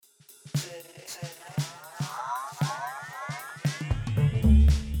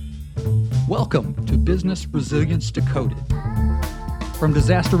Welcome to Business Resilience Decoded from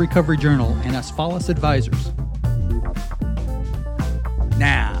Disaster Recovery Journal and Asphalis Advisors.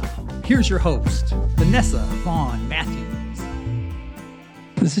 Now, here's your host, Vanessa Vaughn Matthews.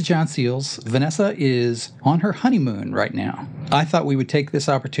 This is John Seals. Vanessa is on her honeymoon right now. I thought we would take this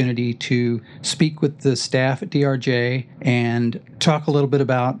opportunity to speak with the staff at DRJ and talk a little bit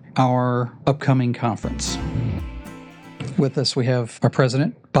about our upcoming conference. With us, we have our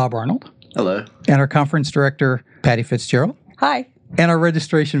president, Bob Arnold. Hello. And our conference director, Patty Fitzgerald. Hi. And our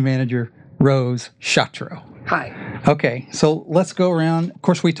registration manager, Rose Chatreau. Hi. Okay, so let's go around. Of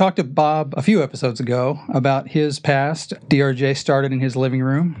course, we talked to Bob a few episodes ago about his past. DRJ started in his living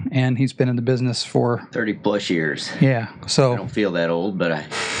room, and he's been in the business for 30 plus years. Yeah, so I don't feel that old, but I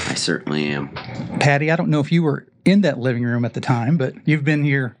certainly am. Patty, I don't know if you were in that living room at the time, but you've been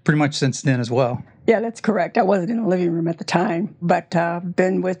here pretty much since then as well. Yeah, that's correct. I wasn't in the living room at the time, but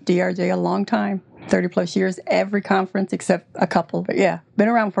been with DRJ a long time, 30 plus years, every conference except a couple. But yeah, been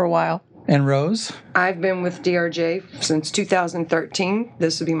around for a while. And Rose? I've been with DRJ since 2013.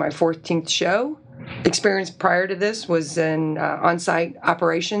 This will be my 14th show. Experience prior to this was in on-site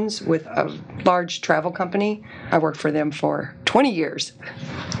operations with a large travel company. I worked for them for 20 years.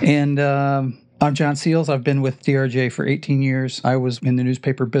 And I'm John Seals. I've been with DRJ for 18 years. I was in the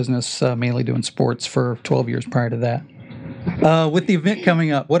newspaper business, mainly doing sports for 12 years prior to that. With the event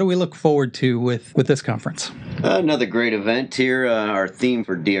coming up, what do we look forward to with this conference? Another great event here. Our theme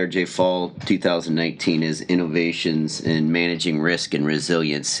for DRJ Fall 2019 is Innovations in Managing Risk and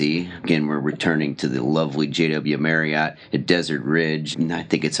Resiliency. Again, we're returning to the lovely JW Marriott at Desert Ridge. And I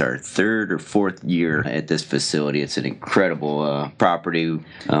think it's our third or fourth year at this facility. It's an incredible property.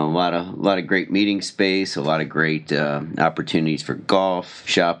 A lot of great meeting space, a lot of great opportunities for golf,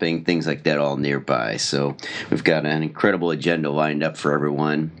 shopping, things like that all nearby. So we've got an incredible agenda lined up for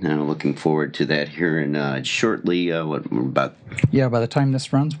everyone. Looking forward to that here in shortly. By the time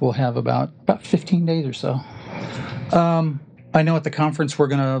this runs, we'll have about 15 days or so. I know at the conference we're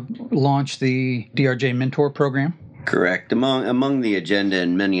going to launch the DRJ Mentor Program. Correct. Among the agenda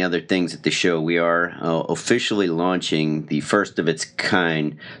and many other things at the show, we are officially launching the first of its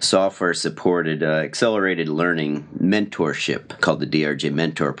kind software-supported accelerated learning mentorship called the DRJ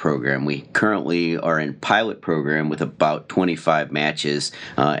Mentor Program. We currently are in pilot program with about 25 matches.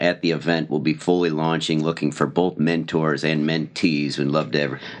 At the event, we'll be fully launching, looking for both mentors and mentees. We'd love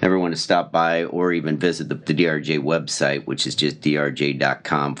to everyone to stop by or even visit the DRJ website, which is just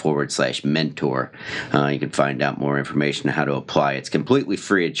drj.com/mentor. You can find out more information on how to apply. It's completely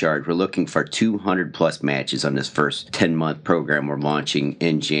free of charge. We're looking for 200 plus matches on this first 10-month program we're launching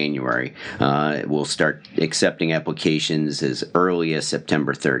in January. We'll start accepting applications as early as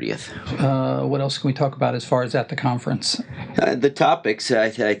September 30th. What else can we talk about as far as at the conference? The topics,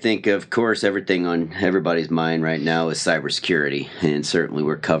 I think, of course, everything on everybody's mind right now is cybersecurity, and certainly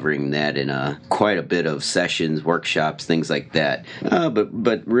we're covering that in quite a bit of sessions, workshops, things like that.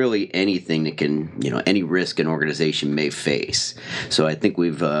 But really anything that can, any risk an organization may face. So I think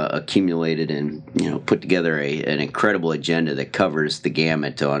we've accumulated and put together an incredible agenda that covers the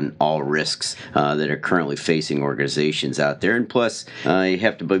gamut on all risks that are currently facing organizations out there. And plus, you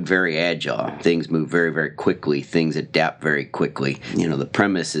have to be very agile. Things move very, very quickly. Things adapt very quickly. The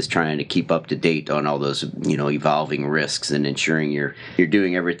premise is trying to keep up to date on all those evolving risks and ensuring you're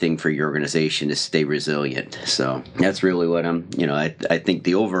doing everything for your organization to stay resilient. So that's really what I think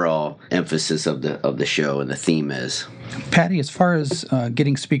the overall emphasis of the show and the theme is. Patty, as far as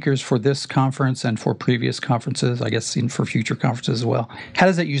getting speakers for this conference and for previous conferences, I guess for future conferences as well, how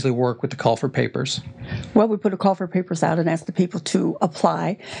does that usually work with the call for papers? Well, we put a call for papers out and ask the people to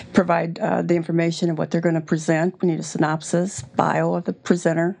apply, provide the information of what they're going to present. We need a synopsis, bio of the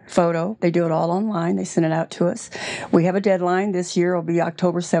presenter, photo. They do it all online. They send it out to us. We have a deadline. This year will be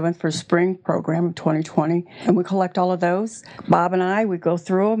October 7th for spring program of 2020, and we collect all of those. Bob and I, we go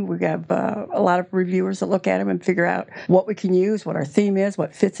through them. We have a lot of reviewers that look at them and figure out what we can use, what our theme is,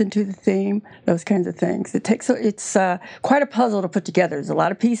 what fits into the theme, those kinds of things. It's quite a puzzle to put together. There's a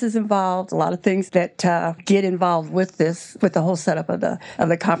lot of pieces involved, a lot of things that get involved with the whole setup of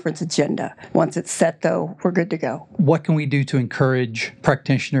the conference agenda. Once it's set, though, we're good to go. What can we do to encourage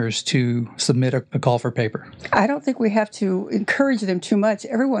practitioners to submit a call for paper? I don't think we have to encourage them too much.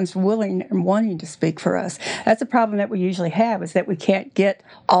 Everyone's willing and wanting to speak for us. That's a problem that we usually have, is that we can't get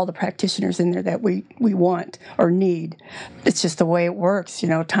all the practitioners in there that we want or need. need. It's just the way it works.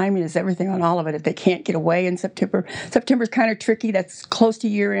 Timing is everything on all of it. If they can't get away in September's kind of tricky. That's close to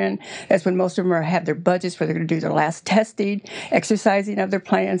year end. That's when most of them have their budgets where they're going to do their last testing, exercising of their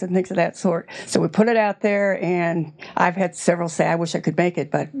plans, and things of that sort. So we put it out there, and I've had several say, I wish I could make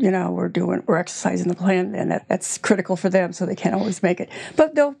it, but we're exercising the plan, and that's critical for them, so they can't always make it.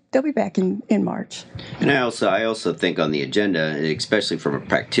 But they'll be back in March. And I also think on the agenda, especially from a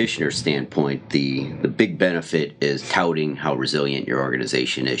practitioner standpoint, the big benefit is touting how resilient your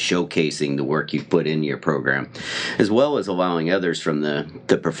organization is, showcasing the work you've put into your program, as well as allowing others from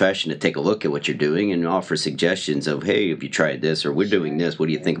the profession to take a look at what you're doing and offer suggestions of, hey, have you tried this, or we're doing this, what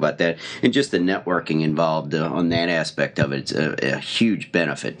do you think about that? And just the networking involved on that aspect of it, it's a huge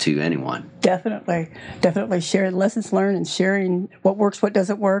benefit to anyone. Definitely sharing lessons learned and sharing what works, what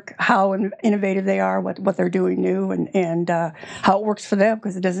doesn't work, how innovative they are, what they're doing new, and how it works for them,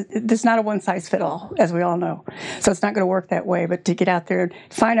 because it's not a one-size-fits-all, as we all know. So it's not going to work that way, but to get out there and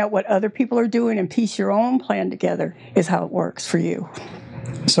find out what other people are doing and piece your own plan together is how it works for you.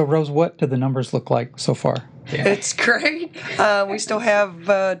 So, Rose, what do the numbers look like so far? Yeah. It's great. We still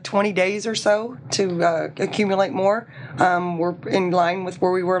have 20 days or so to accumulate more. We're in line with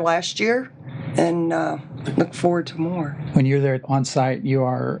where we were last year, and look forward to more. When you're there on site, you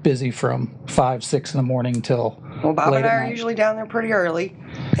are busy from 5, 6 in the morning till Bob late and I at are night. usually down there pretty early,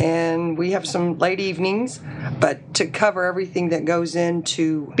 and we have some late evenings, but to cover everything that goes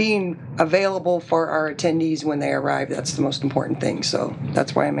into being available for our attendees when they arrive, that's the most important thing. So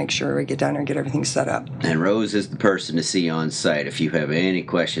that's why I make sure we get down there and get everything set up. And Rose is the person to see on site if you have any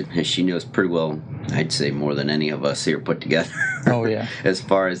questions. And she knows pretty well, I'd say more than any of us here put together. Oh, yeah. As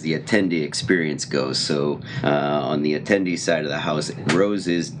far as the attendee experience goes. So on the attendee side of the house, Rose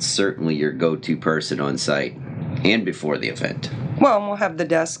is certainly your go-to person on site and before the event. Well, and we'll have the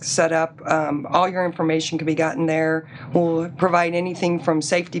desk set up. All your information can be gotten there. We'll provide anything from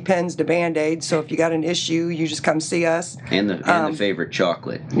safety pins to Band-Aids. So if you got an issue, you just come see us. And the favorite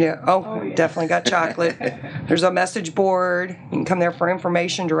chocolate. Yeah. Oh, definitely got chocolate. There's a message board. You can come there for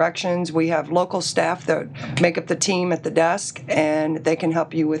information, directions. We have local staff that make up the team at the desk, and they can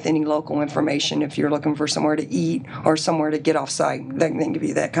help you with any local information if you're looking for somewhere to eat or somewhere to get off site. They can give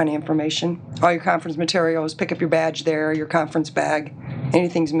you that kind of information. All your conference materials, pick up your badge there, your conference bag.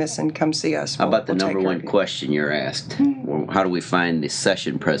 Anything's missing, come see us. How about the number one question you're asked? How do we find the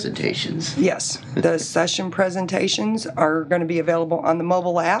session presentations? Yes, the session presentations are going to be available on the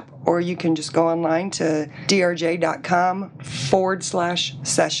mobile app, or you can just go online to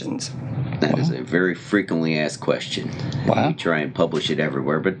drj.com/sessions. That is a very frequently asked question. Wow. We try and publish it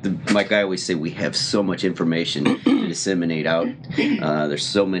everywhere, but like I always say, we have so much information to disseminate out. There's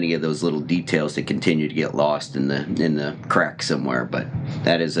so many of those little details that continue to get lost in the crack somewhere, but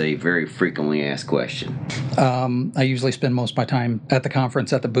that is a very frequently asked question. I usually spend most of my time at the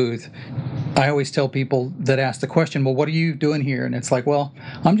conference at the booth. I always tell people that ask the question, well, what are you doing here? And it's like, well,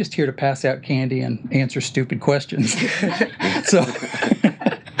 I'm just here to pass out candy and answer stupid questions. So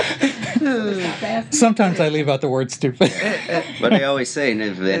sometimes I leave out the word stupid. But I always say, and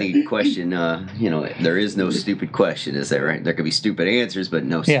if any question, there is no stupid question, is that right? There could be stupid answers, but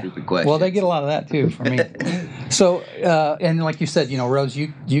no stupid questions. Well, they get a lot of that too from me. So, and like you said, Rose,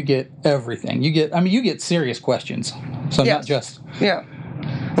 you get everything. You get serious questions. So Yes. not just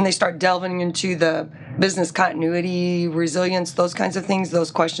When they start delving into the business continuity, resilience, those kinds of things,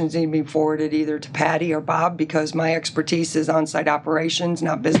 those questions need to be forwarded either to Patty or Bob, because my expertise is on-site operations,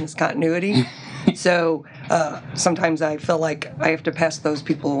 not business continuity. So sometimes I feel like I have to pass those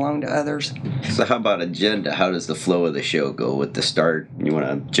people along to others. So how about agenda? How does the flow of the show go with the start? You want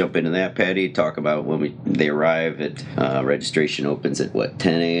to jump into that, Patty? Talk about when they arrive at registration opens at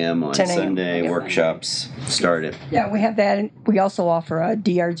 10 a.m. on 10 a.m. Sunday. Yep. Workshops start at. Yeah, we have that. And we also offer a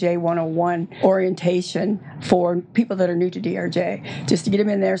DRJ 101 orientation for people that are new to DRJ, just to get them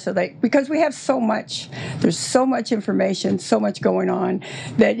in there because we have so much. There's so much information, so much going on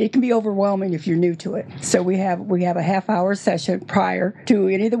that it can be overwhelming if you're new to it. So we have a half-hour session prior to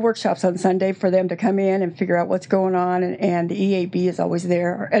any of the workshops on Sunday for them to come in and figure out what's going on, and the EAB is always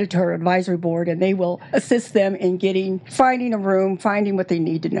there, our editorial advisory board, and they will assist them in finding a room, finding what they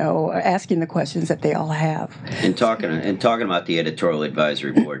need to know, asking the questions that they all have. And talking about the editorial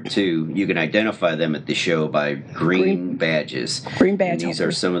advisory board too, you can identify them at the show by green badges. Green badge And these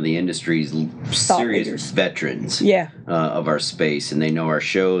holders. are some of the industry's serious leaders. veterans Yeah. of our space, and they know our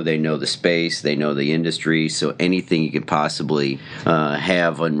show, they know the space, they know the industry. industry. So anything you could possibly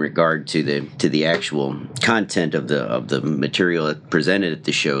have in regard to the actual content of the material presented at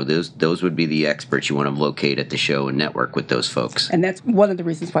the show, those would be the experts you want to locate at the show and network with those folks. And that's one of the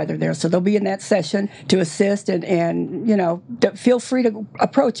reasons why they're there. So they'll be in that session to assist and feel free to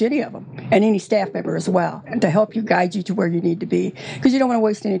approach any of them and any staff member as well, and to help you guide you to where you need to be, because you don't want to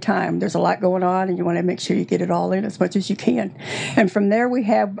waste any time. There's a lot going on and you want to make sure you get it all in as much as you can. And from there we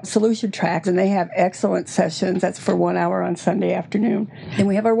have solution tracks, and they have excellent sessions. That's for 1 hour on Sunday afternoon. And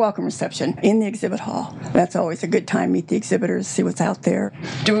we have our welcome reception in the exhibit hall. That's always a good time. Meet the exhibitors, see what's out there.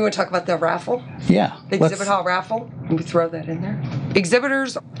 Do we want to talk about the raffle? Yeah. The exhibit hall raffle? Can we throw that in there?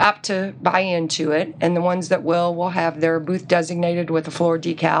 Exhibitors opt to buy into it, and the ones that will have their booth designated with a floor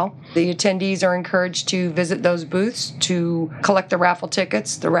decal. The attendees are encouraged to visit those booths to collect the raffle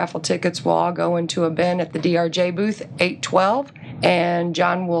tickets. The raffle tickets will all go into a bin at the DRJ booth, 812. And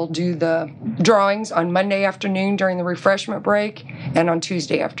John will do the drawings on Monday afternoon during the refreshment break and on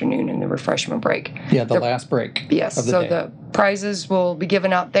Tuesday afternoon in the refreshment break. Yeah, the last break. Yes, of the so day. the prizes will be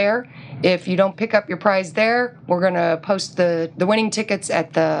given out there. If you don't pick up your prize there, we're going to post the winning tickets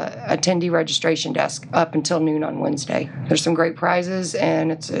at the attendee registration desk up until noon on Wednesday. There's some great prizes,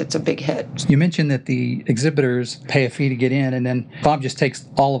 and it's a big hit. You mentioned that the exhibitors pay a fee to get in, and then Bob just takes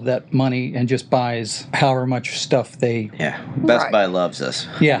all of that money and just buys however much stuff they... Yeah, Best Right. Buy loves us.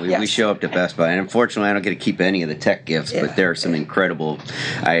 Yeah. We Yes. show up to Best Buy, and unfortunately I don't get to keep any of the tech gifts, but there are some incredible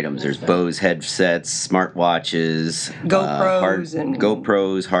items. There's Bose headsets, smartwatches,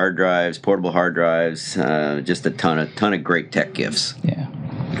 GoPros, hard drives, portable hard drives, just a ton of great tech gifts. Yeah.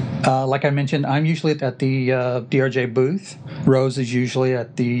 Like I mentioned, I'm usually at the DRJ booth. Rose is usually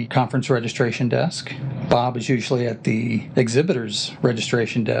at the conference registration desk. Bob is usually at the exhibitors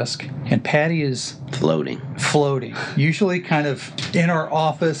registration desk. And Patty is floating, usually kind of in our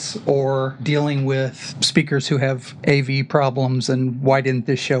office or dealing with speakers who have AV problems and why didn't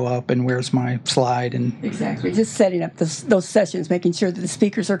this show up and where's my slide. And Exactly. Just setting up those sessions, making sure that the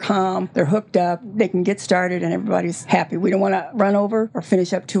speakers are calm, they're hooked up, they can get started, and everybody's happy. We don't want to run over or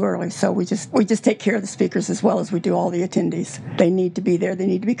finish up too early, so we just take care of the speakers as well as we do all the attendees. They need to be there, they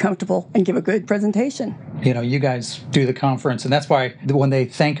need to be comfortable, and give a good presentation. you guys do the conference, and that's why when they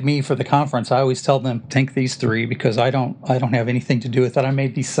thank me for the conference, I always tell them, thank these three, because I don't have anything to do with it. I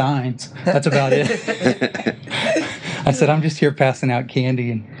made these signs. That's about it. I said, I'm just here passing out candy.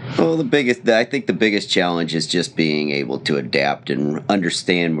 And Well, I think the biggest challenge is just being able to adapt and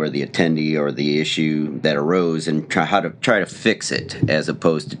understand where the attendee or the issue that arose and try to fix it, as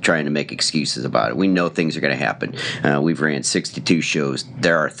opposed to trying to make excuses about it. We know things are going to happen. We've ran 62 shows.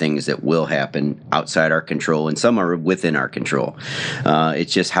 There are things that will happen outside our control, and some are within our control.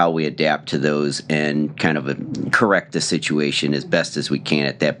 It's just how we adapt to those and kind of correct the situation as best as we can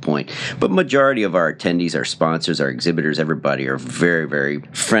at that point. But majority of our attendees, our sponsors, our exhibitors, everybody are very, very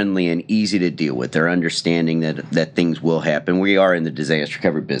friendly and easy to deal with. They're understanding that things will happen. We are in the disaster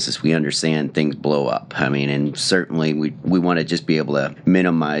recovery business. We understand things blow up. I mean, and certainly we want to just be able to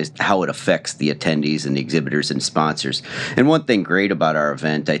minimize how it affects the attendees and the exhibitors and sponsors. And one thing great about our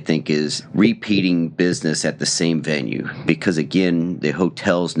event, I think, is repeating business at the same venue, because again, the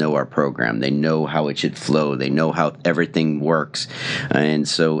hotels know our program. They know how it should flow. They know how everything works. And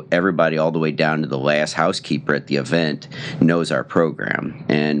so everybody all the way down to the last housekeeper at the event knows our program.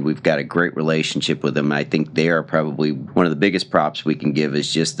 And we've got a great relationship with them. I think they are probably one of the biggest props we can give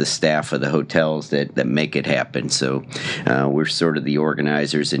is just the staff of the hotels that make it happen. So we're sort of the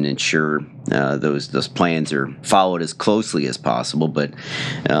organizers and ensure those plans are followed as closely as possible. But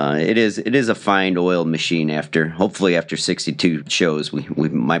it is a fine oiled machine. Hopefully after 62 shows, we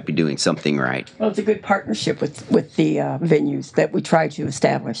might be doing something right. Well, it's a good partnership with the venues that we try to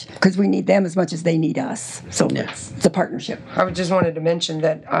establish, because we need them as much as they need us. So it's a partnership. I just wanted to mention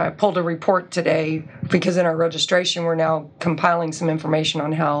that I pulled a report today because in our registration we're now compiling some information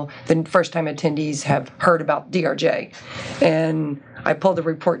on how the first-time attendees have heard about DRJ. And I pulled the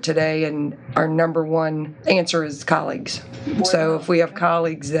report today, and our number one answer is colleagues. So if we have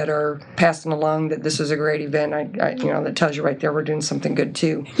colleagues that are passing along that this is a great event, that tells you right there we're doing something good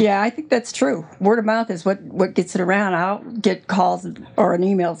too. Yeah, I think that's true. Word of mouth is what gets it around. I'll get calls or an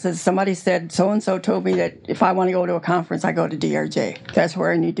email that says somebody said so-and-so told me that if I want to go to a conference, I go to DRJ. That's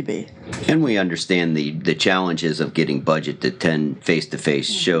where I need to be. And we understand the challenges of getting budget to attend face-to-face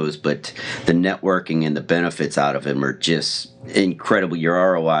shows, but the networking and the benefits out of them are just incredible. Your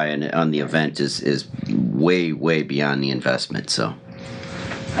ROI on the event is way, way beyond the investment. So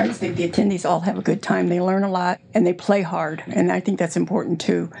I just think the attendees all have a good time. They learn a lot and they play hard. And I think that's important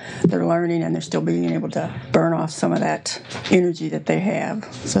too. They're learning and they're still being able to burn off some of that energy that they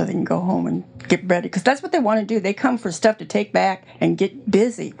have so they can go home and get ready. Because that's what they want to do. They come for stuff to take back and get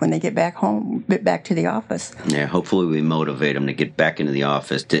busy when they get back home, get back to the office. Yeah, hopefully we motivate them to get back into the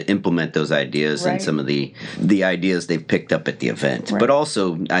office, to implement those ideas and some of the ideas they've picked up at the event. But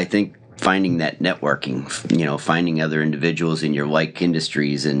also, I think, finding that networking, finding other individuals in your like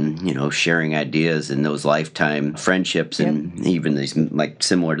industries and, sharing ideas and those lifetime friendships and even these, like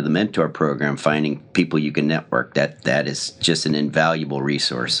similar to the mentor program, finding people you can network, that is just an invaluable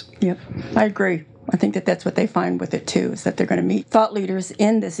resource. Yep, I agree. I think that's what they find with it too, is that they're going to meet thought leaders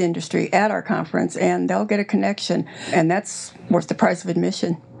in this industry at our conference and they'll get a connection, and that's worth the price of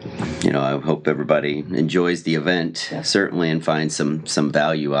admission. I hope everybody enjoys the event, certainly, and finds some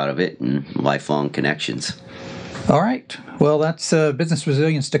value out of it and lifelong connections. All right. Well, that's Business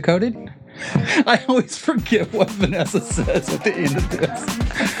Resilience Decoded. I always forget what Vanessa says at the end of this.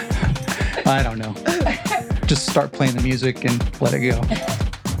 I don't know. Just start playing the music and let it go.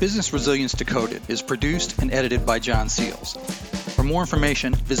 Business Resilience Decoded is produced and edited by John Seals. For more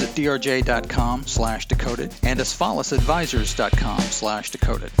information, visit drj.com/decoded and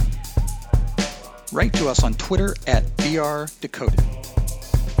asfalisadvisors.com/decoded. Write to us on Twitter @drdecoded.